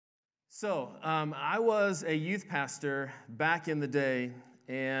I was a youth pastor back in the day,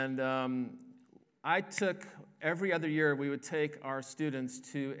 and I took, every other year, we would take our students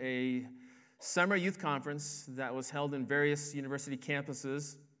to a summer youth conference that was held in various university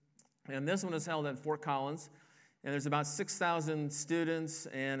campuses. And this one was held at Fort Collins, and there's about 6,000 students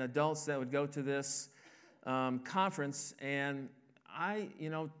and adults that would go to this conference. And I,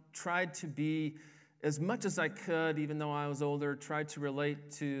 tried to be, as much as I could, even though I was older, tried to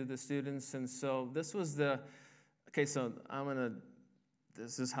relate to the students. And so this was this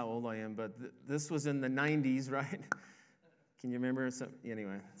is how old I am, but this was in the 90s, right? Can you remember?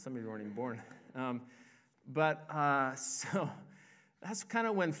 Anyway, some of you weren't even born. So that's kind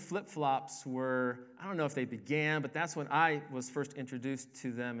of when flip-flops were, I don't know if they began, but that's when I was first introduced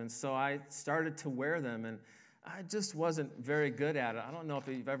to them. And so I started to wear them, and I just wasn't very good at it. I don't know if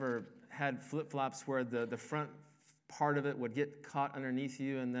you've ever had flip-flops where the front part of it would get caught underneath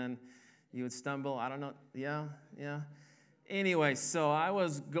you and then you would stumble. I don't know. Yeah. Anyway, so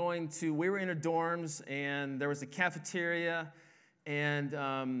we were in our dorms, and there was a cafeteria, and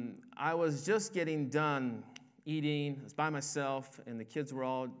I was just getting done eating. I was by myself, and the kids were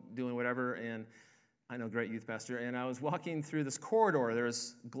all doing whatever, and I know, great youth pastor, and I was walking through this corridor. There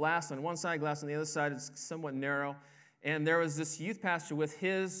was glass on one side, glass on the other side. It's somewhat narrow. And there was this youth pastor with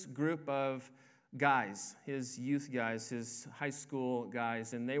his group of guys, his youth guys, his high school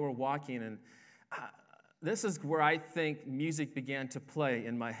guys, and they were walking. And this is where I think music began to play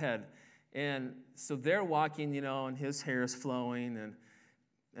in my head. And so they're walking, and his hair is flowing,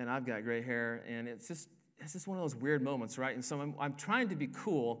 and I've got gray hair, and it's just one of those weird moments, right? And so I'm trying to be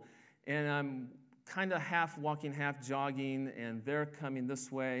cool, and I'm kind of half walking, half jogging, and they're coming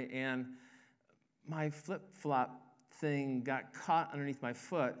this way, and my flip-flop thing got caught underneath my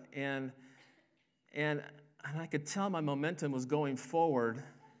foot, and I could tell my momentum was going forward.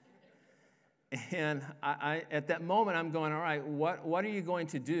 And I at that moment, I'm going, all right, what are you going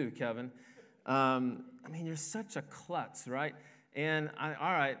to do, Kevin? You're such a klutz, right? And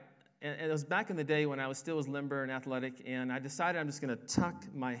all right, and it was back in the day when I was limber and athletic, and I decided I'm just going to tuck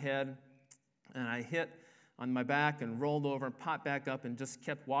my head, and I hit on my back and rolled over and popped back up and just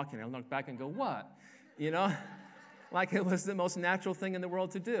kept walking. I looked back and go, what? Like it was the most natural thing in the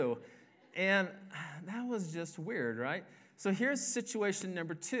world to do. And that was just weird, right? So here's situation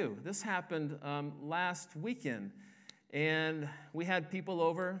number 2. This happened last weekend. And we had people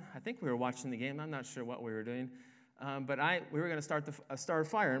over. I think we were watching the game. I'm not sure what we were doing. But we were going to start a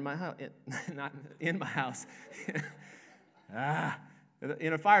fire in my house. Not in my house.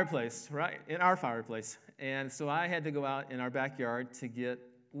 In a fireplace, right? In our fireplace. And so I had to go out in our backyard to get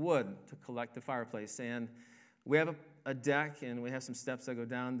wood to collect the fireplace. And we have a deck, and we have some steps that go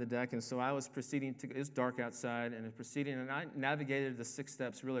down the deck. And so I was proceeding it was dark outside, and I navigated the 6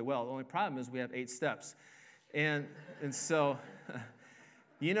 steps really well. The only problem is we have 8 steps. And so,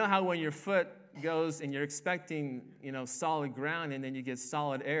 you know how when your foot goes and you're expecting, solid ground, and then you get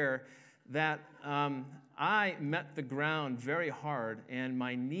solid air, that I met the ground very hard, and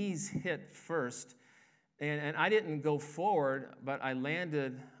my knees hit first. And I didn't go forward, but I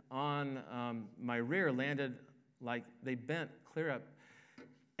landed on my rear, landed like they bent clear up.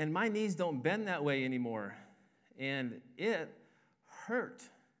 And my knees don't bend that way anymore. And it hurt.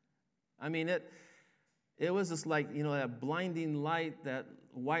 It was just like, that blinding light, that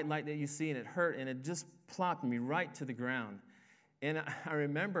white light that you see, and it hurt, and it just plopped me right to the ground. And I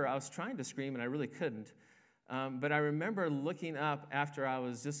remember I was trying to scream, and I really couldn't. But I remember looking up after I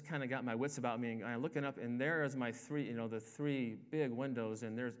was just kind of got my wits about me, and I'm looking up, and there's my the 3 big windows,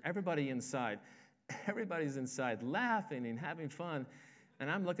 and there's everybody inside. Everybody's inside laughing and having fun,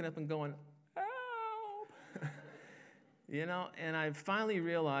 and I'm looking up and going, help! And I finally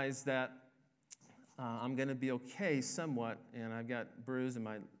realized that I'm going to be okay somewhat, and I've got bruise, and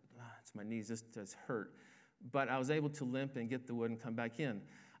my knees just hurt. But I was able to limp and get the wood and come back in.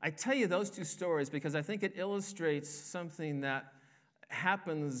 I tell you those 2 stories because I think it illustrates something that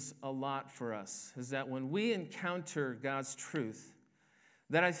happens a lot for us, is that when we encounter God's truth,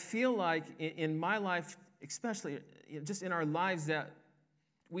 that I feel like in my life, especially just in our lives, that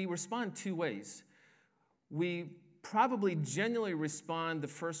we respond 2 ways. We probably genuinely respond the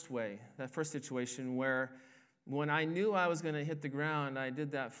first way, that first situation where when I knew I was going to hit the ground, I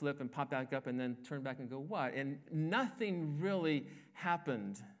did that flip and pop back up and then turn back and go, what? And nothing really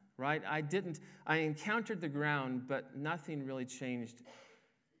happened, right? I encountered the ground, but nothing really changed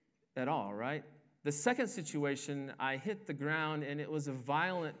at all, right? The second situation, I hit the ground, and it was a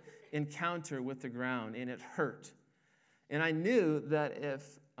violent encounter with the ground, and it hurt. And I knew that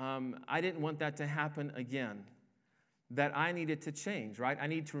if I didn't want that to happen again, that I needed to change, right? I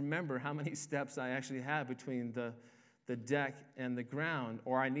need to remember how many steps I actually had between the deck and the ground,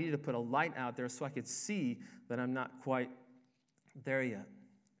 or I needed to put a light out there so I could see that I'm not quite there yet.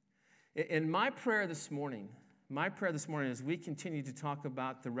 In my prayer this morning, as we continue to talk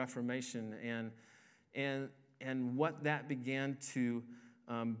about the Reformation and what that began to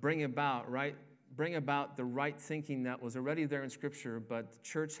bring about, right? Bring about the right thinking that was already there in Scripture, but the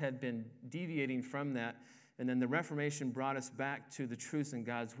church had been deviating from that. And then the Reformation brought us back to the truths in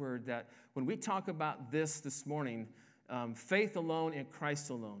God's Word, that when we talk about this morning, faith alone in Christ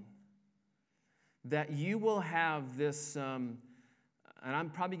alone, that you will have this, and I'm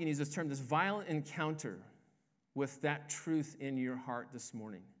probably going to use this term, this violent encounter with that truth in your heart this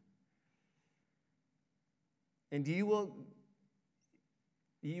morning. And you will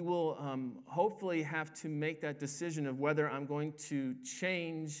hopefully have to make that decision of whether I'm going to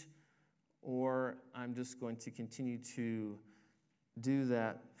change or I'm just going to continue to do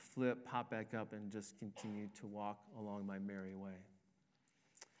that flip, pop back up, and just continue to walk along my merry way.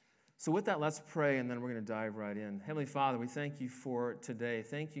 So with that, let's pray, and then we're going to dive right in. Heavenly Father, we thank you for today.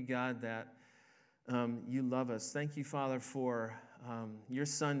 Thank you, God, that you love us. Thank you, Father, for your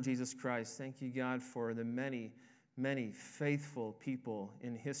Son, Jesus Christ. Thank you, God, for the many, many faithful people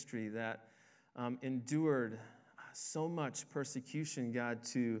in history that endured so much persecution, God,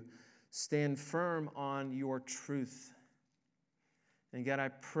 to stand firm on your truth. And God, I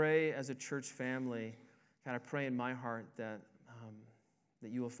pray as a church family, God, I pray in my heart that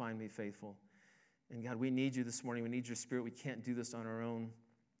you will find me faithful. And God, we need you this morning. We need your Spirit. We can't do this on our own.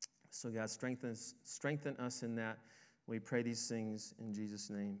 So God, strengthen us in that. We pray these things in Jesus'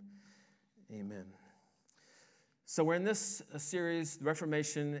 name. Amen. So we're in this series, the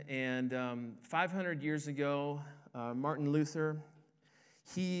Reformation, and 500 years ago, Martin Luther,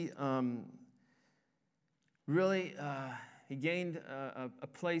 he really he gained a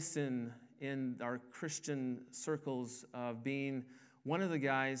place in our Christian circles of being one of the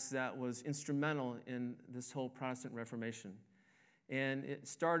guys that was instrumental in this whole Protestant Reformation. And it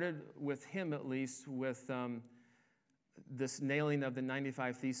started with him, at least, with this nailing of the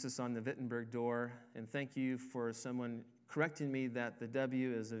 95 Thesis on the Wittenberg door. And thank you for someone correcting me that the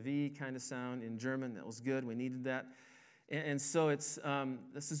W is a V kind of sound in German. That was good. We needed that. And so it's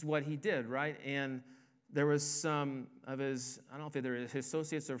this is what he did, right? And there was some of his, I don't know if they were his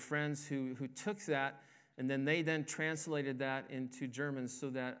associates or friends who took that, and then they translated that into German so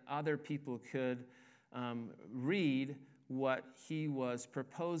that other people could read what he was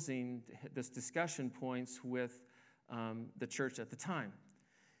proposing, this discussion points with the church at the time.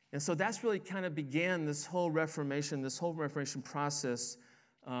 And so that's really kind of began this whole Reformation process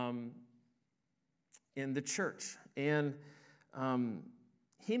in the church. And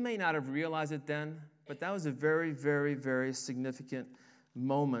he may not have realized it then, but that was a very, very, very significant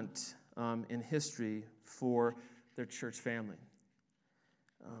moment in history for their church family.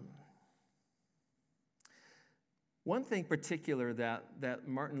 One thing particular that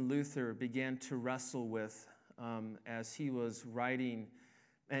Martin Luther began to wrestle with as he was writing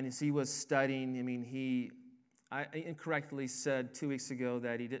and as he was studying, I incorrectly said 2 weeks ago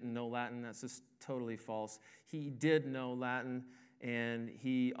that he didn't know Latin. That's just totally false. He did know Latin, and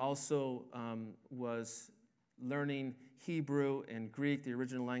he also was learning Hebrew and Greek, the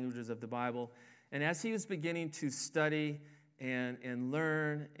original languages of the Bible. And as he was beginning to study and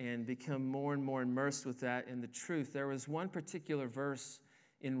learn and become more and more immersed with that in the truth, there was one particular verse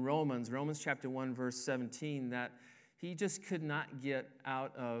in Romans chapter 1, verse 17, that he just could not get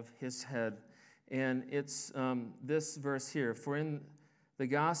out of his head. And it's this verse here. For in the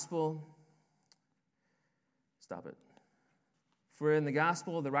gospel, For in the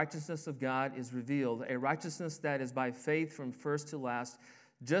gospel, the righteousness of God is revealed, a righteousness that is by faith from first to last,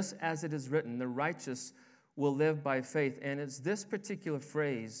 just as it is written, the righteous will live by faith. And it's this particular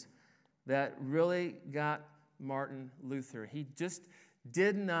phrase that really got Martin Luther. He just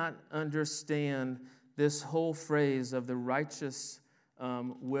did not understand this whole phrase of the righteous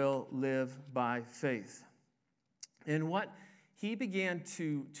will live by faith. And what he began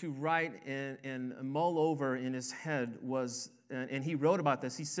to write and mull over in his head was, and he wrote about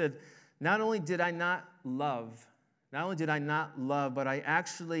this, he said, not only did I not love, but I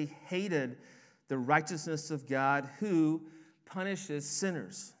actually hated the righteousness of God who punishes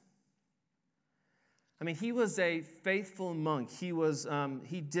sinners. He was a faithful monk. He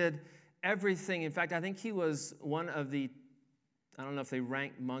did everything. In fact, I think he was one of the, I don't know if they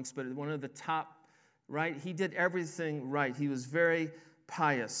rank monks, but one of the top, right? He did everything right. He was very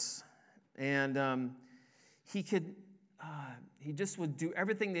pious. And he just would do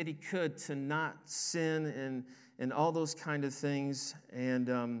everything that he could to not sin and all those kind of things.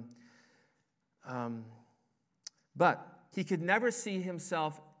 And but he could never see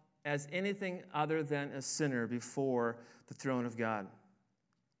himself as anything other than a sinner before the throne of God.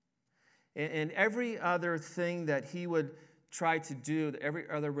 And every other thing that he would try to do, every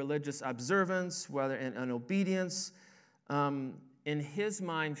other religious observance, whether in obedience, in his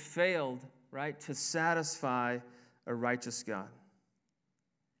mind failed, right, to satisfy a righteous God.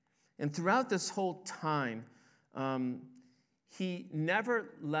 And throughout this whole time, he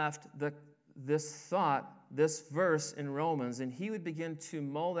never left this thought, this verse in Romans, and he would begin to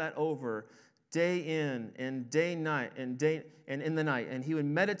mull that over day in and day night and in the night, and he would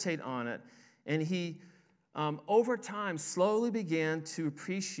meditate on it, and he over time slowly began to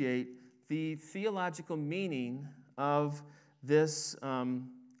appreciate the theological meaning of this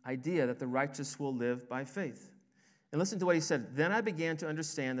idea that the righteous will live by faith. And listen to what he said. Then I began to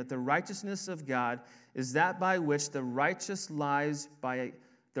understand that the righteousness of God is that by which the righteous lives by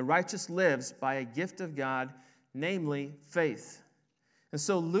a gift of God, namely faith. And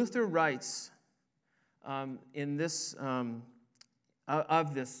so Luther writes in this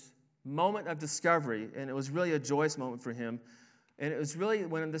of this moment of discovery, and it was really a joyous moment for him. And it was really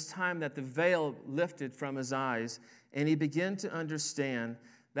when this time that the veil lifted from his eyes, and he began to understand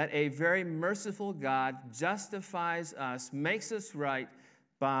that a very merciful God justifies us, makes us right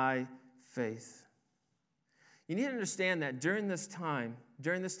by faith. You need to understand that during this time,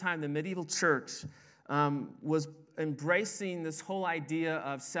 the medieval church was embracing this whole idea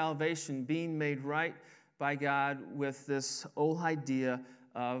of salvation, being made right by God, with this old idea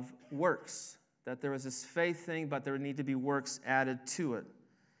of works, that there was this faith thing, but there would need to be works added to it.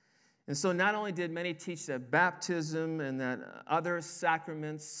 And so not only did many teach that baptism and that other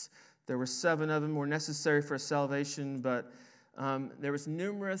sacraments, there were 7 of them, were necessary for salvation, but there was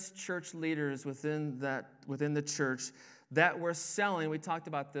numerous church leaders within the church that were selling, we talked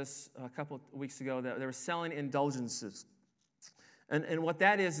about this a couple of weeks ago, that they were selling indulgences. And what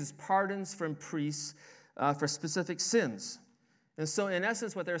that is pardons from priests for specific sins. And so in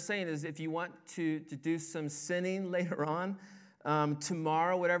essence, what they're saying is if you want to do some sinning later on,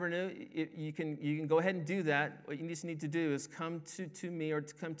 tomorrow, whatever new, you can go ahead and do that. What you just need to do is come to me or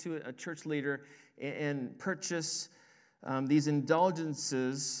to come to a church leader and purchase these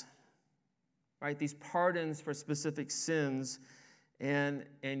indulgences, right? These pardons for specific sins, and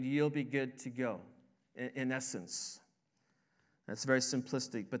you'll be good to go. In essence, that's very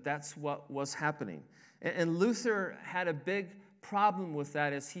simplistic, but that's what was happening. And Luther had a big problem with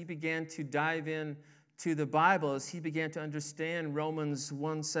that as he began to dive in to the Bible, as he began to understand Romans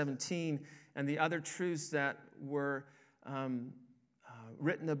 1:17 and the other truths that were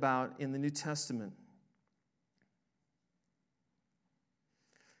written about in the New Testament.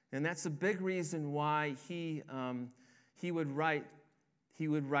 And that's a big reason why he would write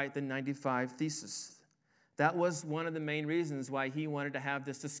the 95 Thesis. That was one of the main reasons why he wanted to have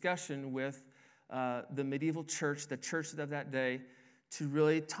this discussion with the medieval church, the church of that day, to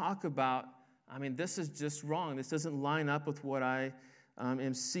really talk about, this is just wrong. This doesn't line up with what I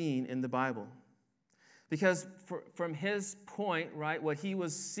am seeing in the Bible. Because from his point, right, what he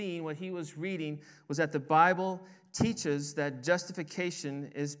was seeing, what he was reading, was that the Bible teaches that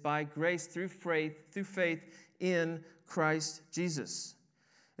justification is by grace through faith in Christ Jesus.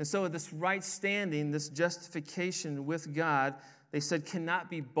 And so this right standing, this justification with God, they said cannot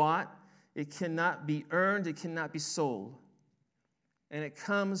be bought, it cannot be earned, it cannot be sold. And it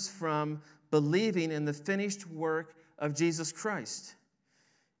comes from believing in the finished work of Jesus Christ.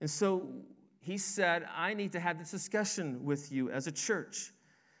 And so he said, I need to have this discussion with you as a church.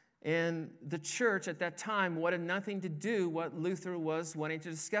 And the church at that time wanted nothing to do what Luther was wanting to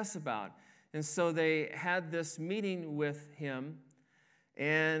discuss about. And so they had this meeting with him,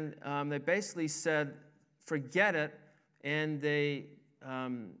 and they basically said, forget it, and they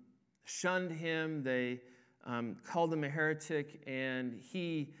shunned him. They called him a heretic, and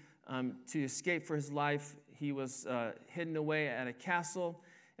he, to escape for his life, he was hidden away at a castle.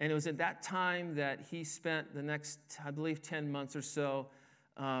 And it was at that time that he spent the next, I believe, 10 months or so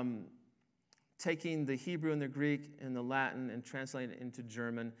taking the Hebrew and the Greek and the Latin and translating it into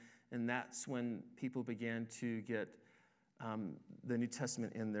German. And that's when people began to get the New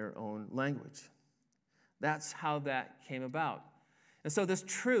Testament in their own language. That's how that came about. And so this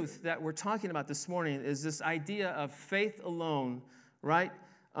truth that we're talking about this morning is this idea of faith alone, right?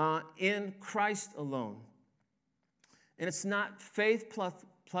 In Christ alone. And it's not faith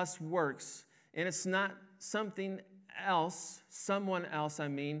plus works, and it's not something else, someone else,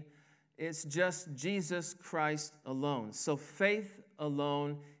 it's just Jesus Christ alone. So faith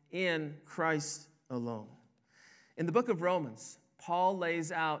alone in Christ alone. In the book of Romans, Paul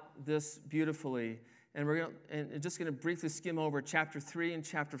lays out this beautifully, and we're just going to briefly skim over chapter 3 and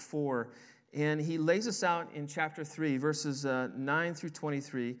chapter 4. And he lays us out in chapter 3, verses 9 through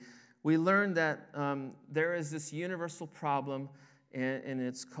 23. We learn that there is this universal problem, and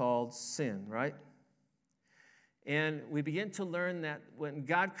it's called sin, right? And we begin to learn that when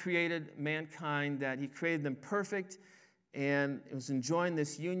God created mankind, that he created them perfect, and it was enjoying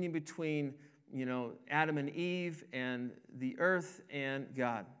this union between, Adam and Eve and the earth and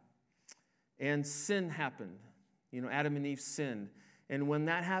God. And sin happened. Adam and Eve sinned. And when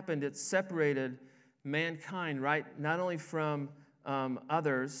that happened, it separated mankind, right? Not only from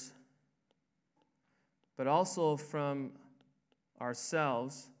others, but also from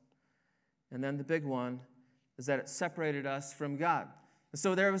ourselves. And then the big one is that it separated us from God. And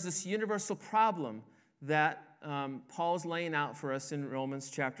so there was this universal problem that Paul's laying out for us in Romans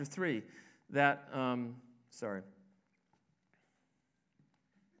chapter 3. That, sorry.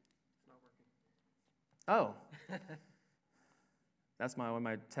 Oh. That's why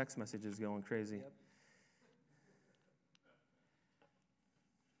my text message is going crazy. Yep.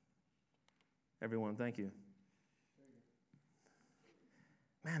 Everyone, thank you.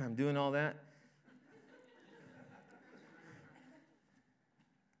 Man, I'm doing all that.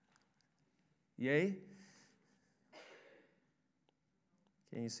 Yay?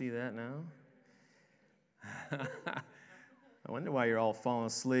 Can you see that now? I wonder why you're all falling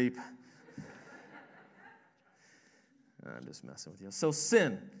asleep. I'm just messing with you. So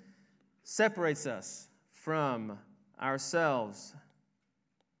sin separates us from ourselves,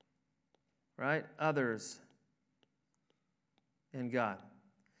 right? Others, and God.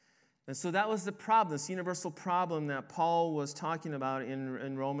 And so that was the problem, this universal problem that Paul was talking about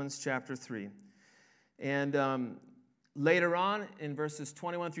in Romans chapter 3. And later on, in verses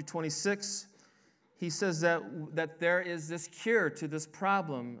 21 through 26, he says that there is this cure to this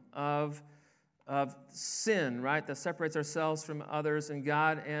problem of sin, right, that separates ourselves from others and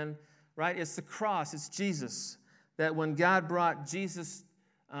God. And, right, it's the cross, it's Jesus. That when God brought Jesus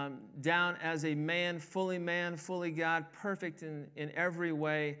down as a man, fully God, perfect in every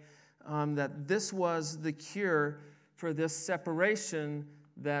way, that this was the cure for this separation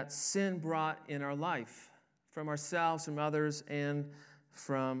that sin brought in our life, from ourselves, from others, and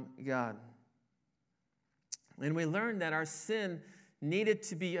from God. And we learned that our sin needed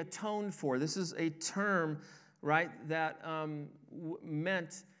to be atoned for. This is a term, right, that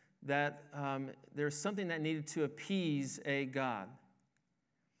meant that there's something that needed to appease a God.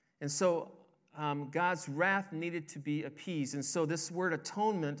 And so God's wrath needed to be appeased. And so this word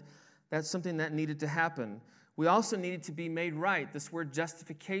atonement, that's something that needed to happen. We also needed to be made right. This word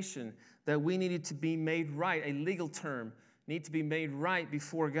justification, that we needed to be made right, a legal term, need to be made right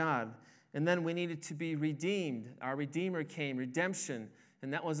before God. And then we needed to be redeemed. Our Redeemer came, redemption,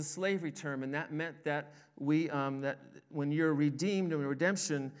 and that was a slavery term, and that meant that that when you're redeemed and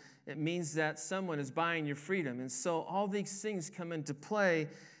redemption, it means that someone is buying your freedom. And so all these things come into play,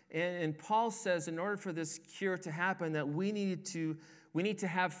 and Paul says in order for this cure to happen, that we need to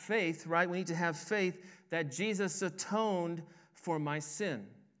have faith, right? We need to have faith that Jesus atoned for my sin.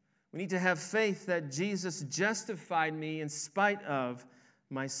 We need to have faith that Jesus justified me in spite of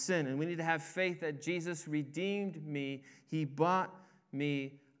my sin. And we need to have faith that Jesus redeemed me. He bought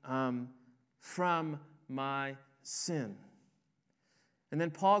me from my sin. And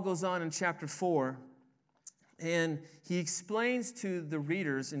then Paul goes on in chapter 4, and he explains to the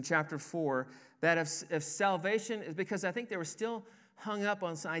readers in chapter 4 that if salvation is, because I think they were still hung up on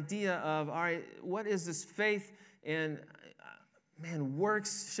this idea of, all right, what is this faith and,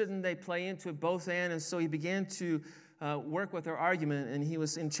 works, shouldn't they play into it both and? And so he began to work with their argument, and he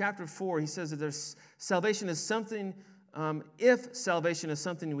was in chapter 4, he says that there's salvation is something, if salvation is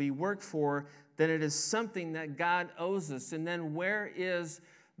something we work for, then it is something that God owes us. And then where is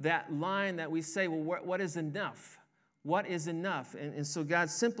that line that we say, well, what is enough? What is enough? And so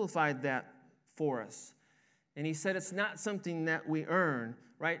God simplified that for us. And he said it's not something that we earn,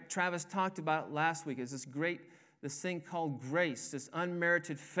 right? Travis talked about last week. It's this thing called grace, this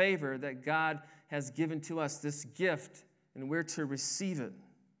unmerited favor that God has given to us, this gift, and we're to receive it.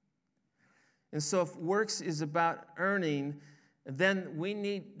 And so if works is about earning, then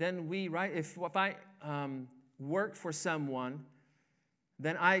if I work for someone,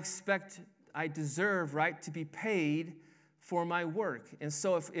 then I deserve, right, to be paid for my work. And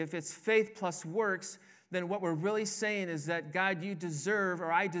so if it's faith plus works, then what we're really saying is that, God, you deserve,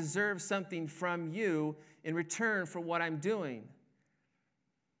 or I deserve something from you in return for what I'm doing.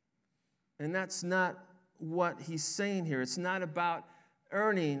 And that's not what he's saying here. It's not about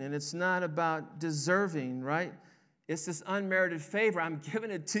earning, and it's not about deserving, right? It's this unmerited favor. I'm giving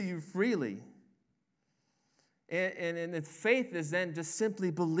it to you freely. And faith is then just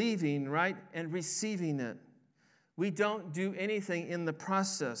simply believing, right, and receiving it. We don't do anything in the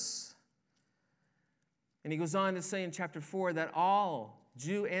process. And he goes on to say in chapter 4 that all,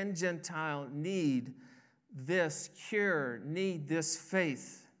 Jew and Gentile, need this cure, need this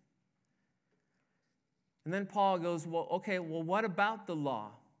faith. And then Paul goes, what about the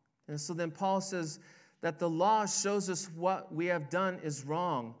law? And so then Paul says that the law shows us what we have done is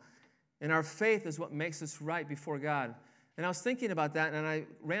wrong, and our faith is what makes us right before God. And I was thinking about that, and I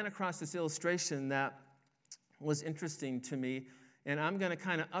ran across this illustration that was interesting to me, and I'm going to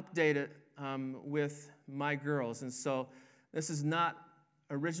kind of update it with my girls. And so this is not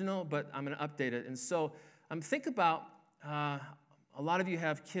original, but I'm going to update it. And so think about, a lot of you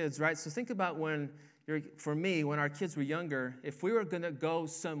have kids, right? So think about when our kids were younger, if we were going to go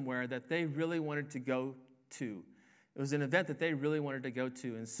somewhere that they really wanted to go to. It was an event that they really wanted to go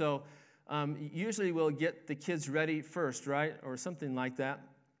to. And so usually we'll get the kids ready first, right? Or something like that.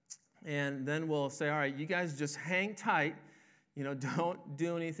 And then we'll say, all right, you guys just hang tight. Don't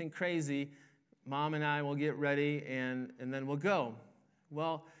do anything crazy. Mom and I will get ready, and then we'll go.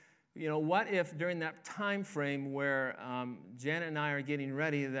 Well, what if during that time frame where Janet and I are getting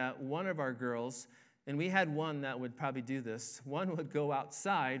ready, that one of our girls, and we had one that would probably do this, one would go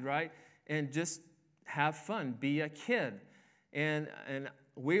outside, right, and just have fun, be a kid. And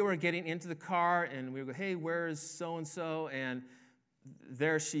we were getting into the car, and we would go, hey, where's so-and-so? And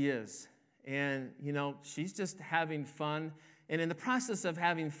there she is. And, she's just having fun. And in the process of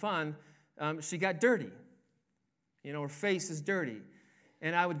having fun, she got dirty. Her face is dirty.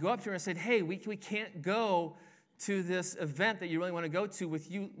 And I would go up to her and say, hey, we can't go to this event that you really want to go to with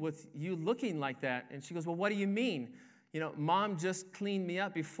you looking like that. And she goes, well, what do you mean? Mom just cleaned me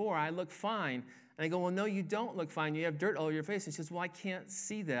up before. I look fine. And I go, well, no, you don't look fine. You have dirt all over your face. And she says, well, I can't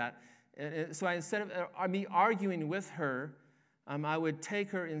see that. And so instead of me arguing with her, I would take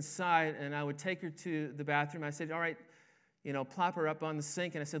her inside, and I would take her to the bathroom. I said, all right, plop her up on the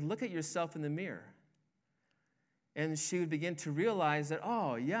sink. And I said, look at yourself in the mirror. And she would begin to realize that,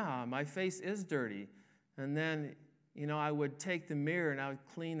 oh, yeah, my face is dirty. And then, I would take the mirror and I would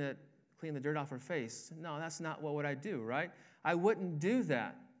clean the dirt off her face. No, that's not what would I do, right? I wouldn't do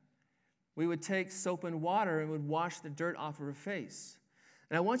that. We would take soap and water and would wash the dirt off of her face.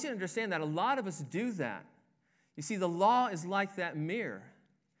 And I want you to understand that a lot of us do that. You see, the law is like that mirror.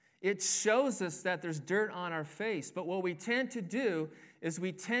 It shows us that there's dirt on our face. But what we tend to do is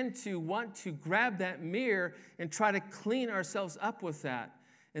we tend to want to grab that mirror and try to clean ourselves up with that.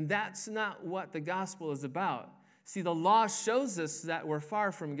 And that's not what the gospel is about. See, the law shows us that we're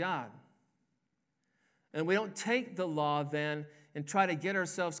far from God. And we don't take the law then and try to get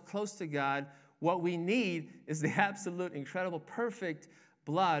ourselves close to God. What we need is the absolute, incredible, perfect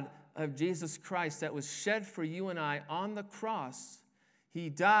blood of Jesus Christ that was shed for you and I on the cross. He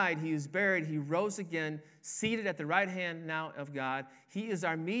died, he was buried, he rose again, seated at the right hand now of God. He is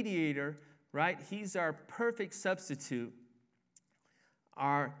our mediator, right? He's our perfect substitute.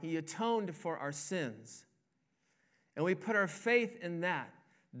 He atoned for our sins. And we put our faith in that.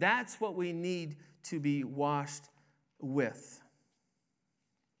 That's what we need to be washed with.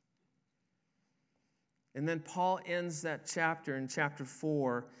 And then Paul ends that chapter in chapter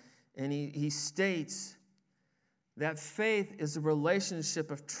 4, and he states that faith is a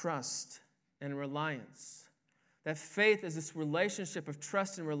relationship of trust and reliance. That faith is this relationship of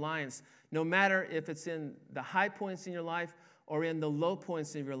trust and reliance, no matter if it's in the high points in your life or in the low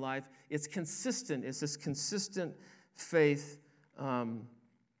points in your life. It's consistent. It's this consistent faith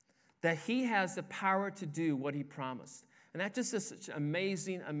that he has the power to do what he promised. And that just is such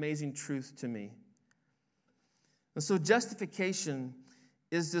amazing, amazing truth to me. And so justification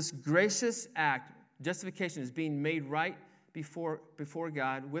is this gracious act. Justification is being made right before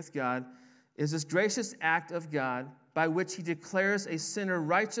God, with God, is this gracious act of God by which he declares a sinner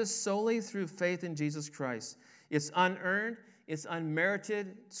righteous solely through faith in Jesus Christ. It's unearned, it's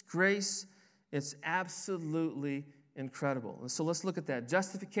unmerited, it's grace, it's absolutely incredible. And so let's look at that.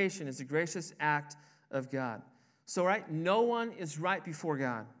 Justification is a gracious act of God. So, right, no one is right before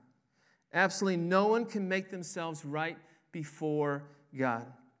God. Absolutely no one can make themselves right before God.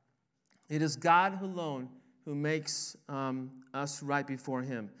 It is God alone who makes us right before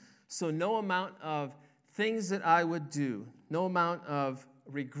him. So no amount of things that I would do, no amount of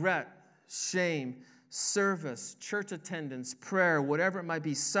regret, shame, service, church attendance, prayer, whatever it might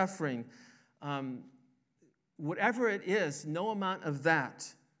be, suffering, whatever it is, no amount of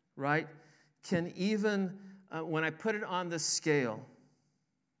that, right, can even, when I put it on the scale,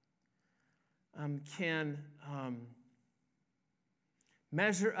 can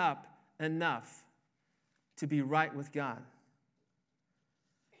measure up enough to be right with God.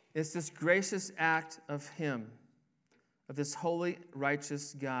 It's this gracious act of him, of this holy,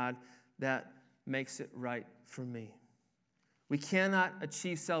 righteous God, that makes it right for me. We cannot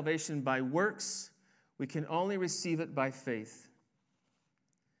achieve salvation by works. We can only receive it by faith.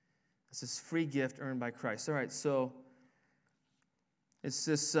 It's this free gift earned by Christ. All right, so it's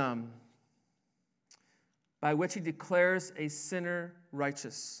this by which he declares a sinner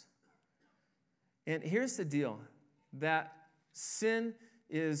righteous. And here's the deal, that sin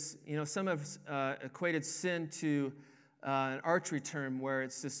is, some have equated sin to an archery term where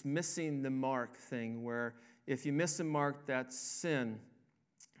it's this missing the mark thing, where if you miss the mark, that's sin.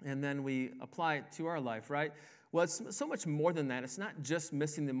 And then we apply it to our life, right? Well, it's so much more than that. It's not just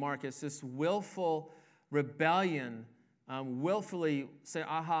missing the mark. It's this willful rebellion, willfully say,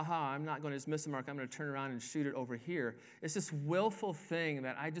 I'm not going to just miss the mark. I'm going to turn around and shoot it over here. It's this willful thing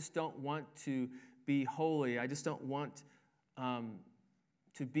that I just don't want to be holy. I just don't want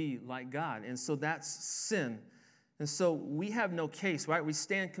to be like God. And so that's sin. And so we have no case, right? We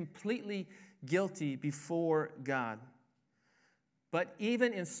stand completely guilty before God. But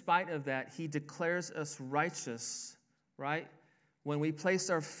even in spite of that, he declares us righteous, right? When we place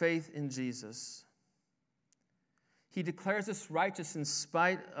our faith in Jesus. He declares us righteous in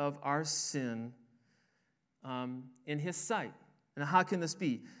spite of our sin in his sight. And how can this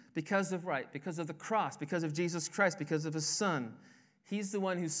be? Because of the cross, because of Jesus Christ, because of his Son. He's the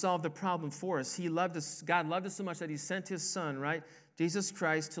one who solved the problem for us. He loved us. God loved us so much that he sent his Son, right? Jesus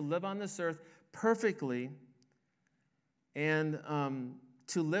Christ, to live on this earth perfectly and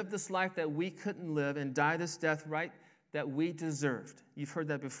to live this life that we couldn't live and die this death, right, that we deserved. You've heard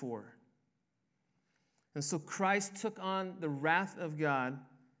that before. And so Christ took on the wrath of God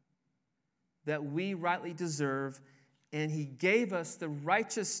that we rightly deserve, and he gave us the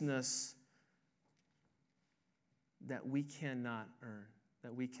righteousness that we cannot earn,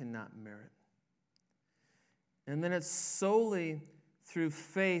 that we cannot merit. And then it's solely through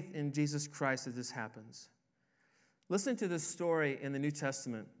faith in Jesus Christ that this happens. Listen to this story in the New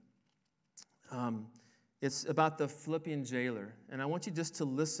Testament. It's about the Philippian jailer, and I want you just to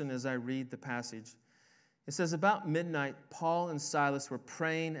listen as I read the passage. It says, about midnight, Paul and Silas were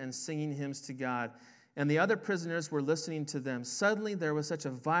praying and singing hymns to God, and the other prisoners were listening to them. Suddenly there was such a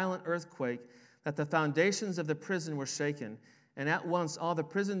violent earthquake that the foundations of the prison were shaken, and at once all the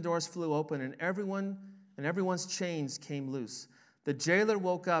prison doors flew open, and everyone's chains came loose. The jailer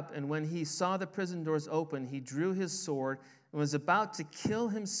woke up, and when he saw the prison doors open, he drew his sword and was about to kill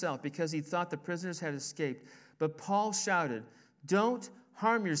himself because he thought the prisoners had escaped. But Paul shouted, "Don't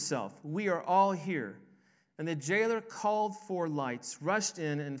harm yourself. We are all here." And the jailer called for lights, rushed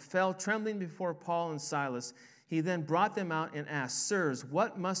in, and fell trembling before Paul and Silas. He then brought them out and asked, "Sirs,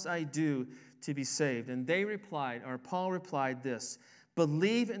 what must I do to be saved?" And Paul replied this,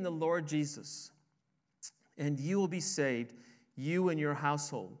 "Believe in the Lord Jesus, and you will be saved, you and your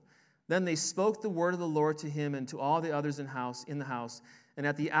household." Then they spoke the word of the Lord to him and to all the others in the house. And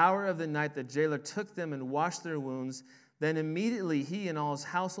at the hour of the night, the jailer took them and washed their wounds. Then immediately he and all his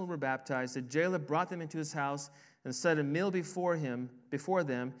household were baptized. The jailer brought them into his house and set a meal before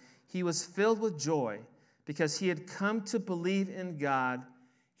them. He was filled with joy because he had come to believe in God,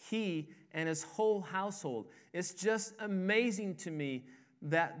 he and his whole household. It's just amazing to me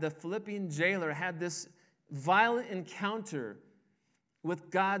that the Philippian jailer had this violent encounter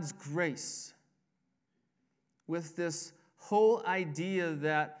with God's grace, with this whole idea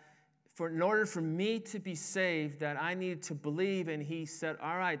that in order for me to be saved, that I needed to believe, and he said,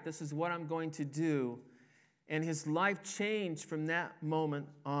 all right, this is what I'm going to do. And his life changed from that moment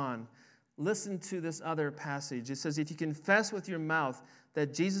on. Listen to this other passage. It says, if you confess with your mouth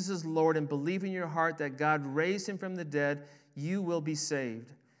that Jesus is Lord and believe in your heart that God raised him from the dead, you will be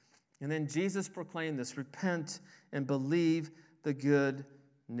saved. And then Jesus proclaimed this, repent and believe the good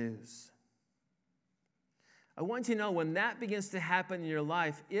news. I want you to know when that begins to happen in your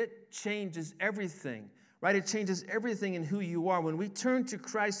life, it changes everything, right? It changes everything in who you are. When we turn to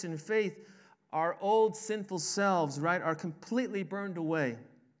Christ in faith, our old sinful selves, right, are completely burned away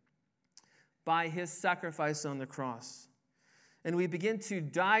by his sacrifice on the cross. And we begin to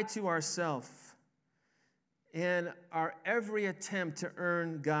die to ourselves and our every attempt to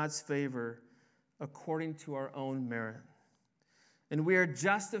earn God's favor according to our own merit. And we are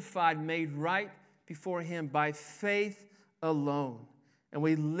justified, made right before him by faith alone. And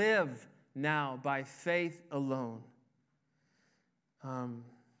we live now by faith alone. And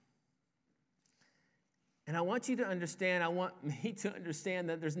I want you to understand, I want me to understand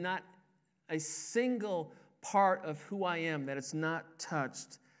that there's not a single part of who I am that it's not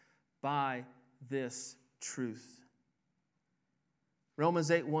touched by this truth. Romans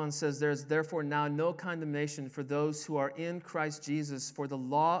 8:1 says, there is therefore now no condemnation for those who are in Christ Jesus, for the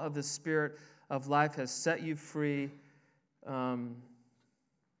law of the Spirit of life has set you free.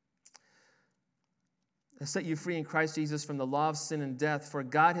 Has set you free in Christ Jesus from the law of sin and death. For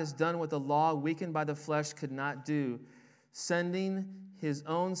God has done what the law, weakened by the flesh, could not do, sending his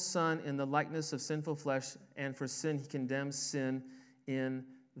own Son in the likeness of sinful flesh, and for sin he condemns sin in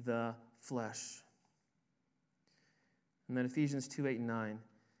the flesh. And then Ephesians 2:8-9.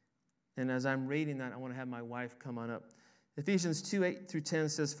 And as I'm reading that, I want to have my wife come on up. Ephesians 2:8-10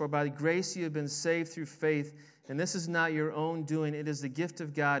 says, for by grace you have been saved through faith, and this is not your own doing. It is the gift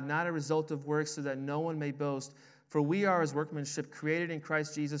of God, not a result of works, so that no one may boast. For we are his workmanship, created in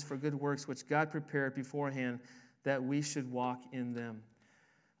Christ Jesus for good works, which God prepared beforehand that we should walk in them.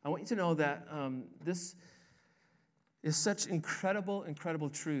 I want you to know that this is such incredible, incredible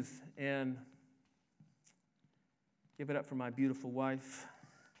truth. And give it up for my beautiful wife.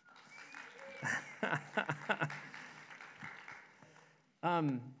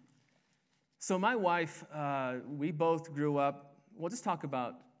 So my wife, we both grew up. We'll just talk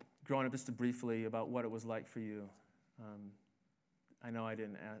about growing up just briefly about what it was like for you. I know I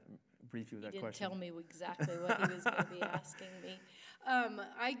didn't brief you with that question. He didn't tell me exactly what he was going to be asking me.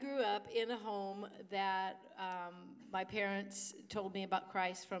 I grew up in a home that my parents told me about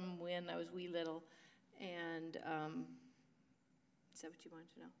Christ from when I was wee little. And is that what you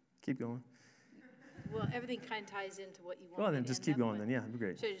wanted to know? Keep going. Well, everything kind of ties into what you want. Well, then just keep going then. Yeah, that'd be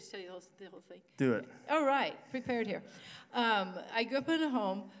great. Should I just tell you the whole thing? Do it. All right, prepared here. I grew up in a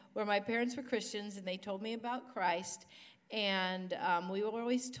home where my parents were Christians, and they told me about Christ. And we were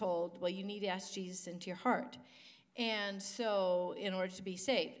always told, well, you need to ask Jesus into your heart. And so, in order to be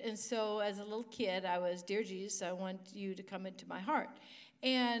saved. And so, as a little kid, I was, dear Jesus, I want you to come into my heart.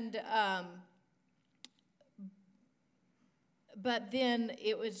 And but then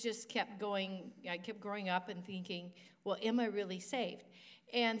it was just kept going. I kept growing up and thinking, well, am I really saved?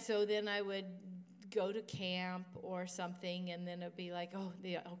 And so then I would go to camp or something, and then it'd be like, oh,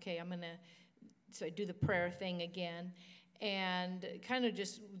 okay, I'm going to, so I do the prayer thing again. And kind of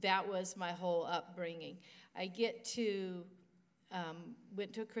just, that was my whole upbringing. I went to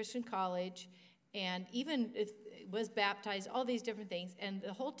a Christian college, and even was baptized, all these different things. And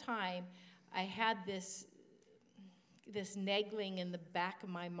the whole time, I had this nagging in the back of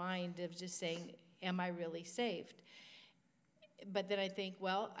my mind of just saying, am I really saved? But then I think,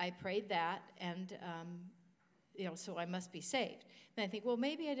 well, I prayed that, and so I must be saved. Then I think, well,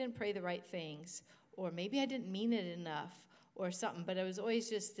 maybe I didn't pray the right things, or maybe I didn't mean it enough, or something. But it was always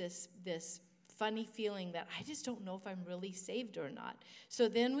just this funny feeling that I just don't know if I'm really saved or not. So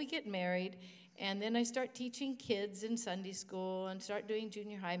then we get married, and then I start teaching kids in Sunday school and start doing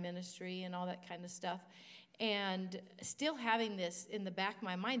junior high ministry and all that kind of stuff. And still having this in the back of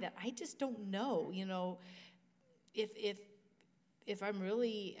my mind that I just don't know, if I'm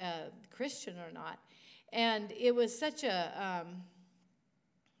really a Christian or not. And it was such a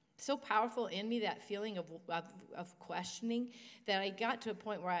so powerful in me, that feeling of questioning, that I got to a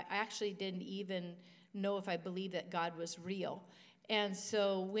point where I actually didn't even know if I believed that God was real. And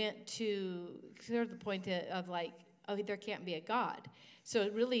so went to sort of the point of like, oh, there can't be a God. So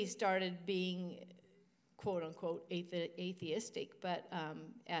it really started being quote-unquote atheistic, but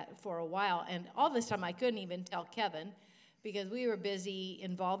for a while. And all this time I couldn't even tell Kevin, because we were busy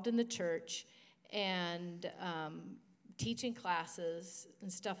involved in the church and teaching classes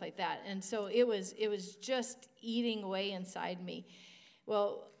and stuff like that. And so it was just eating away inside me.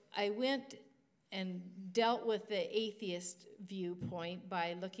 Well, I went and dealt with the atheist viewpoint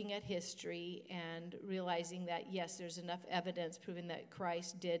by looking at history and realizing that, yes, there's enough evidence proving that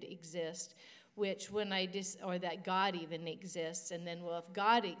Christ did exist, which or that God even exists. And then, well, if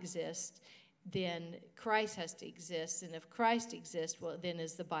God exists, then Christ has to exist. And if Christ exists, well, then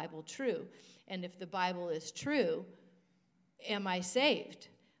is the Bible true? And if the Bible is true, am I saved?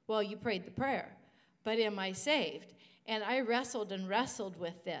 Well, you prayed the prayer, but am I saved? And I wrestled and wrestled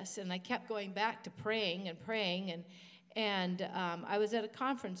with this, and I kept going back to praying and praying. And I was at a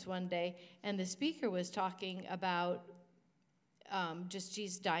conference one day, and the speaker was talking about just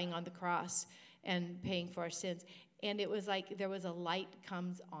Jesus dying on the cross and paying for our sins. And it was like there was a light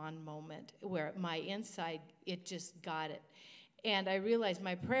comes on moment where my inside, it just got it. And I realized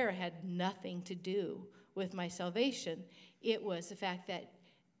my prayer had nothing to do with my salvation. It was the fact that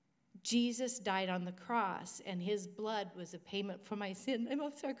Jesus died on the cross, and his blood was a payment for my sin. I'm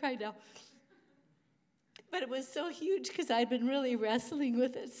sorry, I cried now. But it was so huge because I'd been really wrestling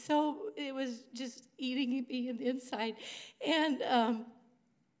with it. So it was just eating me in the inside. And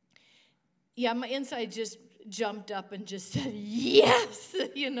my inside just jumped up and just said, yes,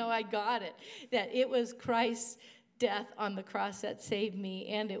 I got it. That it was Christ's death on the cross that saved me,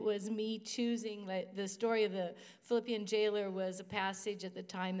 and it was me choosing. Like the story of the Philippian jailer was a passage at the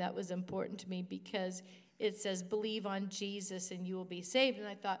time that was important to me because it says, believe on Jesus and you will be saved. And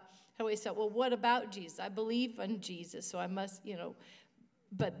I always thought, well, what about Jesus? I believe on Jesus, so I must,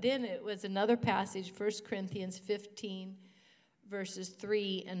 But then it was another passage, 1 Corinthians 15, verses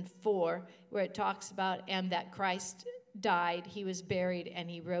 3 and 4, where it talks about, and that Christ died, he was buried, and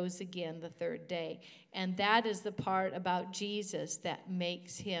he rose again the third day. And that is the part about Jesus that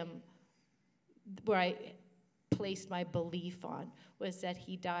makes him, where I placed my belief on, was that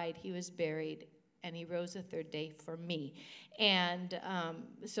he died, he was buried, and he rose the third day for me. And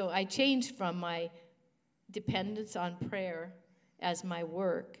so I changed from my dependence on prayer as my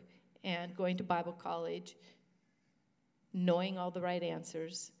work and going to Bible college, knowing all the right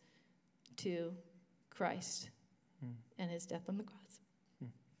answers, to Christ and his death on the cross.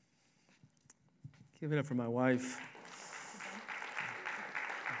 Give it up for my wife.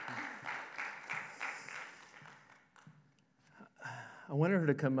 I wanted her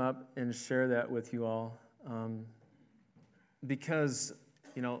to come up and share that with you all because,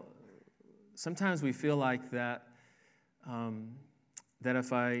 sometimes we feel like that that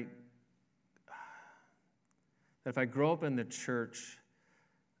if I grow up in the church,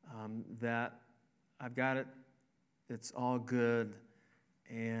 that I've got it, it's all good,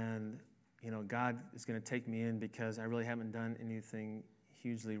 and God is going to take me in because I really haven't done anything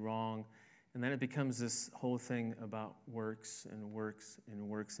hugely wrong. And then it becomes this whole thing about works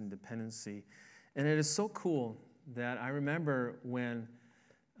and dependency. And it is so cool that I remember when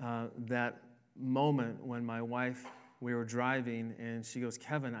that moment when my wife, we were driving, and she goes,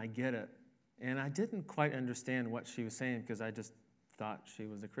 Kevin, I get it. And I didn't quite understand what she was saying because I just thought she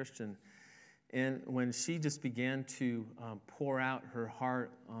was a Christian. And when she just began to pour out her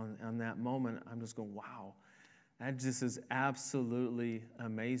heart on that moment, I'm just going, wow, that just is absolutely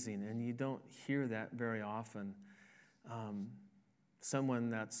amazing. And you don't hear that very often. Someone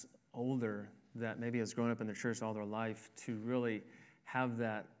that's older, that maybe has grown up in the church all their life, to really have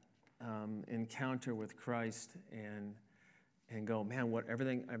that encounter with Christ and go, man,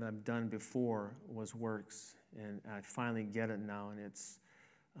 everything I've done before was works, and I finally get it now, and it's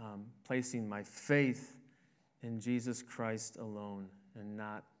placing my faith in Jesus Christ alone, and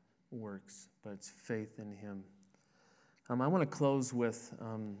not works, but it's faith in him. I want to close with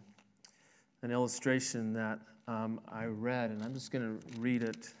an illustration that I read, and I'm just going to read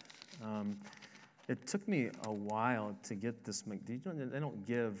it. It took me a while to get this. They don't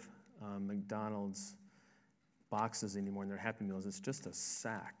give McDonald's boxes anymore in their Happy Meals. It's just a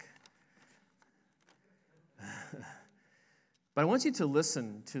sack. But I want you to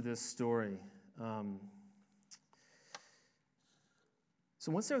listen to this story.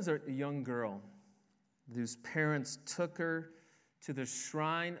 So once there was a young girl whose parents took her to the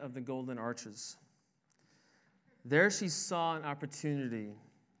shrine of the Golden Arches. There she saw an opportunity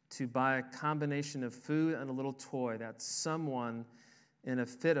to buy a combination of food and a little toy that someone in a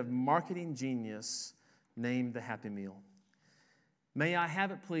fit of marketing genius named the Happy Meal. May I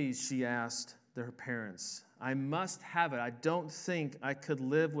have it, please, she asked her parents. I must have it. I don't think I could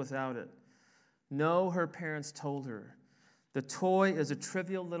live without it. No, her parents told her. The toy is a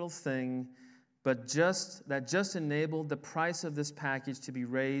trivial little thing, but just enabled the price of this package to be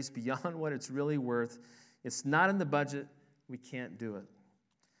raised beyond what it's really worth. It's not in the budget. We can't do it.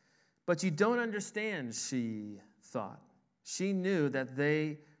 But you don't understand, she thought. She knew that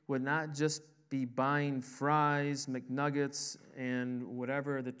they would not just be buying fries, McNuggets, and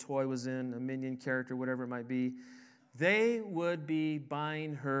whatever the toy was in, a Minion character, whatever it might be. They would be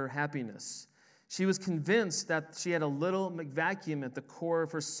buying her happiness. She was convinced that she had a little McVacuum at the core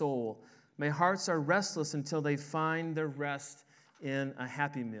of her soul. My hearts are restless until they find their rest in a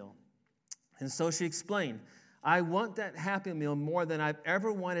Happy Meal. And so she explained, I want that Happy Meal more than I've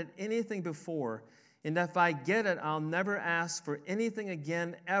ever wanted anything before. And if I get it, I'll never ask for anything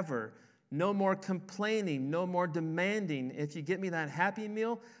again, ever. No more complaining, no more demanding. If you get me that Happy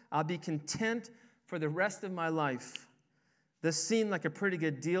Meal, I'll be content for the rest of my life. This seemed like a pretty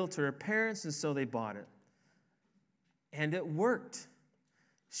good deal to her parents, and so they bought it. And it worked.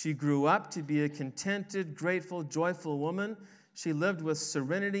 She grew up to be a contented, grateful, joyful woman. She lived with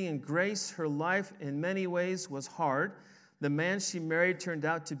serenity and grace. Her life, in many ways, was hard. The man she married turned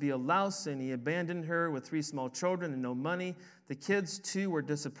out to be a louse, and he abandoned her with 3 small children and no money. The kids, too, were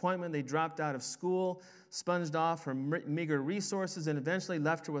disappointment. They dropped out of school. sponged off her meager resources, and eventually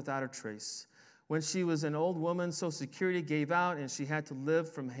left her without a trace. When she was an old woman, Social Security gave out, and she had to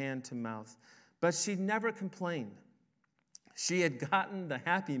live from hand to mouth. But she never complained. She had gotten the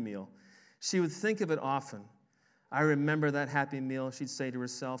Happy Meal. She would think of it often. I remember that Happy Meal, she'd say to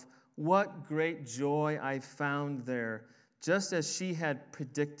herself. What great joy I found there. Just as she had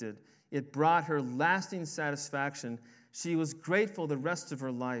predicted, it brought her lasting satisfaction. She was grateful the rest of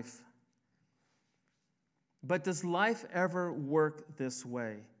her life. But does life ever work this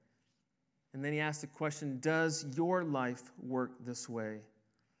way? And then he asked the question, does your life work this way?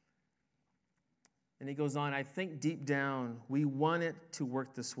 And he goes on, I think deep down we want it to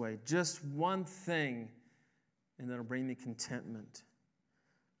work this way. Just one thing, and that'll bring me contentment.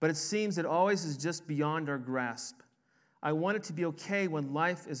 But it seems it always is just beyond our grasp. I want it to be okay when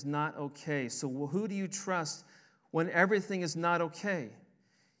life is not okay. So who do you trust when everything is not okay?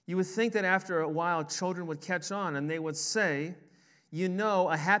 You would think that after a while children would catch on and they would say, you know,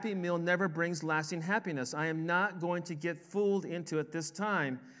 a Happy Meal never brings lasting happiness. I am not going to get fooled into it this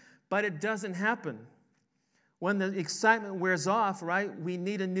time. But it doesn't happen. When the excitement wears off, right, we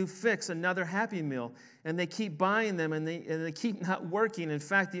need a new fix, another Happy Meal. And they keep buying them, and they keep not working. In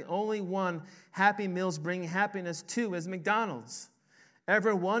fact, the only one Happy Meals bring happiness to is McDonald's.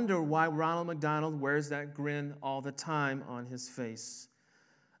 Ever wonder why Ronald McDonald wears that grin all the time on his face?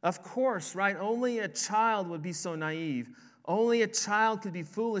 Of course, right, only a child would be so naive. Only a child could be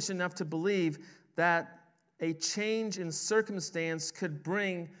foolish enough to believe that a change in circumstance could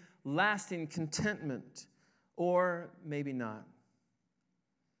bring lasting contentment. Or maybe not.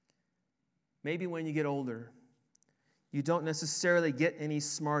 Maybe when you get older, you don't necessarily get any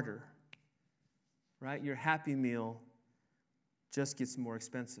smarter, right? Your Happy Meal just gets more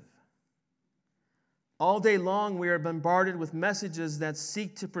expensive. All day long, we are bombarded with messages that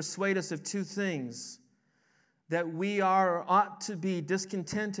seek to persuade us of two things: that we are or ought to be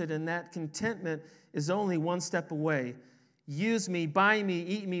discontented, and that contentment is only one step away. Use me, buy me,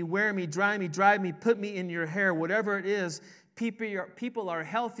 eat me, wear me, dry me, drive me, put me in your hair, whatever it is. People are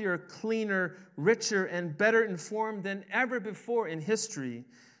healthier, cleaner, richer, and better informed than ever before in history.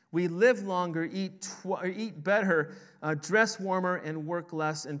 We live longer, eat better, dress warmer, and work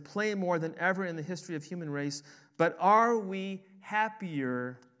less, and play more than ever in the history of human race. But are we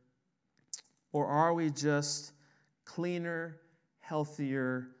happier, or are we just cleaner,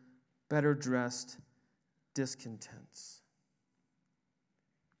 healthier, better dressed discontents?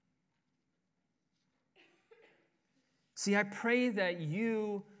 See, I pray that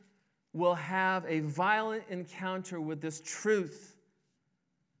you will have a violent encounter with this truth,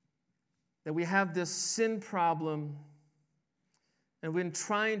 that we have this sin problem, and we've been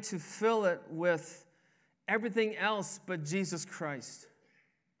trying to fill it with everything else but Jesus Christ.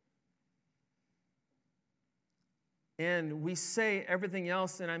 And we say everything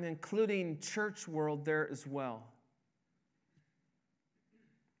else, and I'm including church world there as well.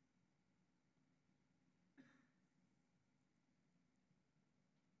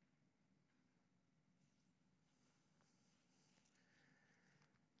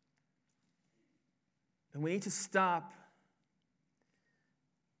 And we need to stop,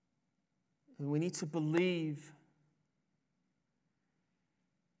 and we need to believe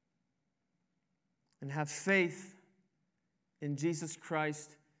and have faith in Jesus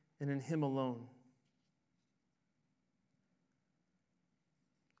Christ and in Him alone.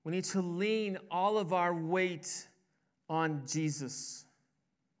 We need to lean all of our weight on Jesus.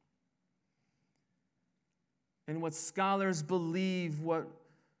 And what scholars believe, what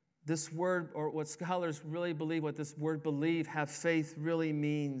this word, or what scholars really believe, what this word believe, have faith, really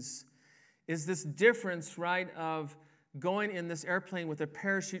means, is this difference, right, of going in this airplane with a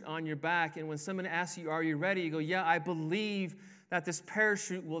parachute on your back, and when someone asks you, are you ready? You go, yeah, I believe that this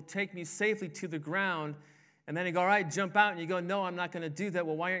parachute will take me safely to the ground. And then you go, all right, jump out, and you go, no, I'm not going to do that.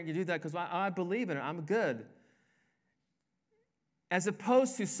 Well, why aren't you do that? Because I believe in it. I'm good. As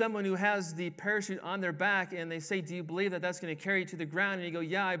opposed to someone who has the parachute on their back and they say, do you believe that that's going to carry you to the ground? And you go,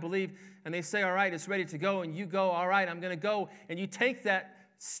 yeah, I believe. And they say, all right, it's ready to go. And you go, all right, I'm going to go. And you take that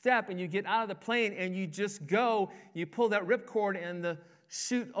step and you get out of the plane and you just go. You pull that ripcord and the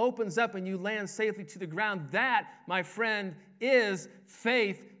chute opens up and you land safely to the ground. That, my friend, is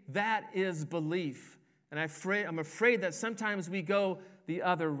faith. That is belief. And I'm afraid that sometimes we go the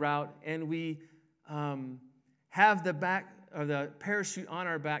other route and we have the parachute on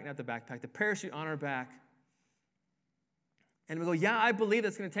our back, not the backpack, the parachute on our back. And we go, yeah, I believe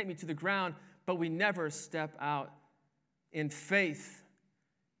that's going to take me to the ground, but we never step out in faith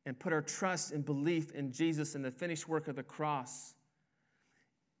and put our trust and belief in Jesus and the finished work of the cross.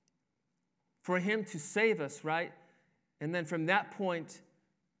 for him to save us, right? And then from that point,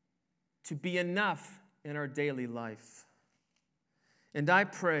 to be enough in our daily life. And I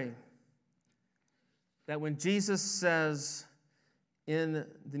pray that when Jesus says in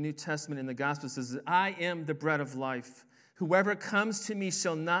the New Testament, in the Gospel, says, I am the bread of life. Whoever comes to me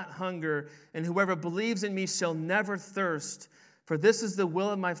shall not hunger, and whoever believes in me shall never thirst. For this is the will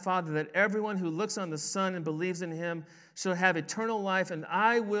of my Father, that everyone who looks on the Son and believes in him shall have eternal life, and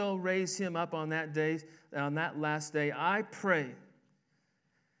I will raise him up on that day, on that last day. I pray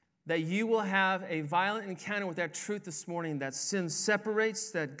that you will have a violent encounter with that truth this morning, that sin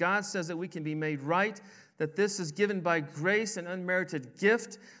separates, that God says that we can be made right, that this is given by grace and unmerited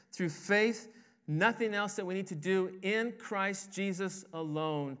gift through faith, nothing else that we need to do in Christ Jesus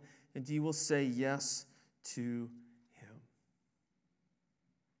alone, and you will say yes to him.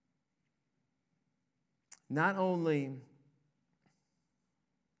 Not only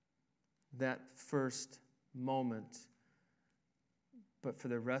that first moment, but for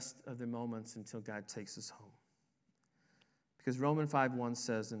the rest of the moments until God takes us home. Because Romans 5:1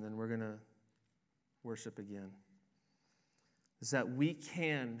 says, and then we're going to worship again, is that we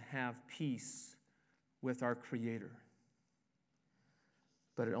can have peace with our Creator.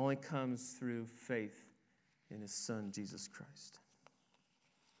 But it only comes through faith in his Son, Jesus Christ.